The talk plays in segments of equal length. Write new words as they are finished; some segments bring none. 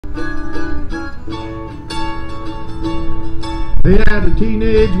They had a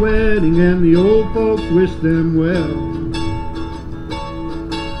teenage wedding and the old folks wished them well.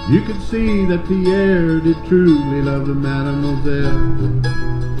 You could see that Pierre did truly love the mademoiselle.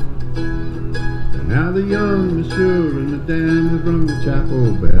 And now the young monsieur and madame have rung the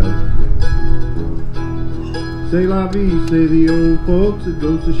chapel bell. C'est la vie, say the old folks, it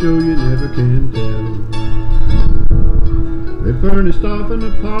goes to show you never can tell. They furnished off an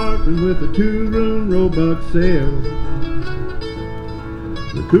apartment with a 2-room roebuck sail.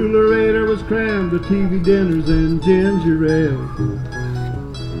 The coolerator was crammed with TV dinners and ginger ale.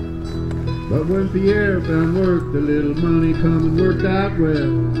 But when Pierre found work, the little money come and worked out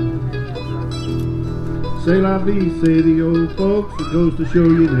well. C'est la vie, say the old folks, it goes to show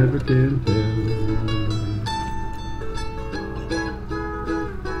you never can tell.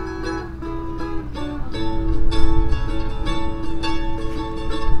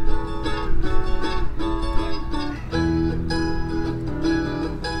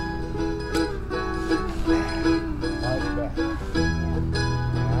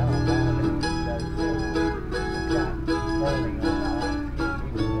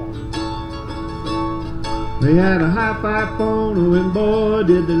 They had a hi-fi phone, oh, and boy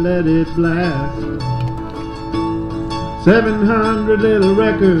did they let it blast. 700 little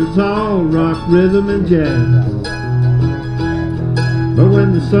records, all rock, rhythm, and jazz. But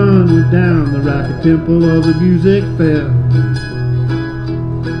when the sun went down, the racket tempo of the music fell.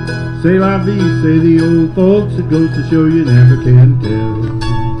 C'est la vie, say the old folks, it goes to show you never can tell.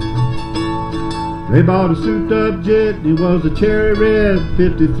 They bought a souped-up jet, it was a cherry red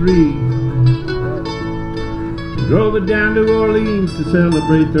 53. Drove it down to Orleans to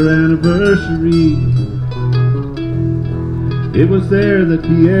celebrate their anniversary. It was there that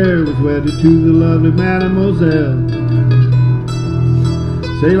Pierre was wedded to the lovely mademoiselle.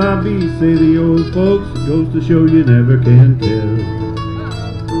 C'est la vie, say the old folks, it goes to show you never can tell.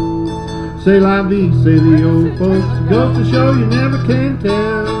 C'est la vie, say the old folks, it goes to show you never can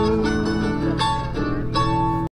tell.